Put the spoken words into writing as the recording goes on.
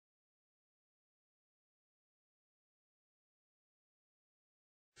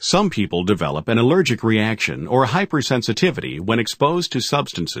Some people develop an allergic reaction or hypersensitivity when exposed to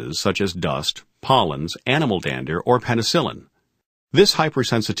substances such as dust, pollens, animal dander, or penicillin. This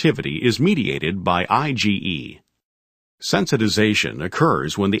hypersensitivity is mediated by IgE. Sensitization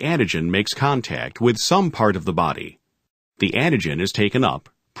occurs when the antigen makes contact with some part of the body. The antigen is taken up,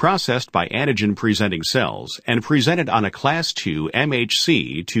 processed by antigen-presenting cells, and presented on a Class II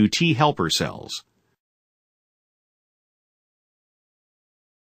MHC to T helper cells.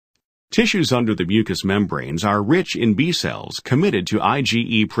 Tissues under the mucous membranes are rich in B cells committed to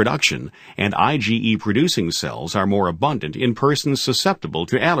IgE production, and IgE-producing cells are more abundant in persons susceptible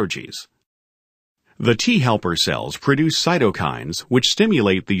to allergies. The T helper cells produce cytokines which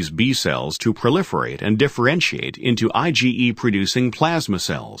stimulate these B cells to proliferate and differentiate into IgE-producing plasma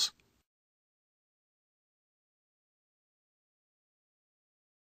cells.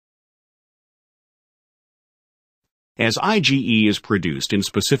 As IgE is produced in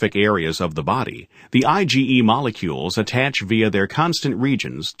specific areas of the body, the IgE molecules attach via their constant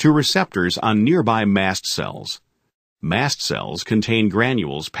regions to receptors on nearby mast cells. Mast cells contain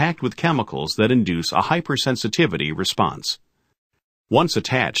granules packed with chemicals that induce a hypersensitivity response. Once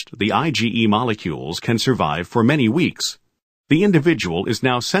attached, the IgE molecules can survive for many weeks. The individual is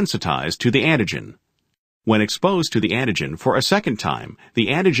now sensitized to the antigen. When exposed to the antigen for a second time, the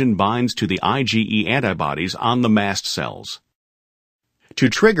antigen binds to the IgE antibodies on the mast cells. To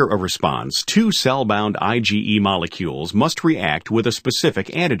trigger a response, two cell-bound IgE molecules must react with a specific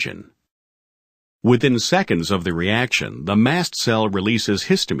antigen. Within seconds of the reaction, the mast cell releases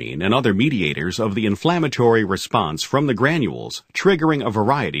histamine and other mediators of the inflammatory response from the granules, triggering a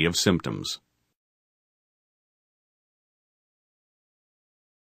variety of symptoms.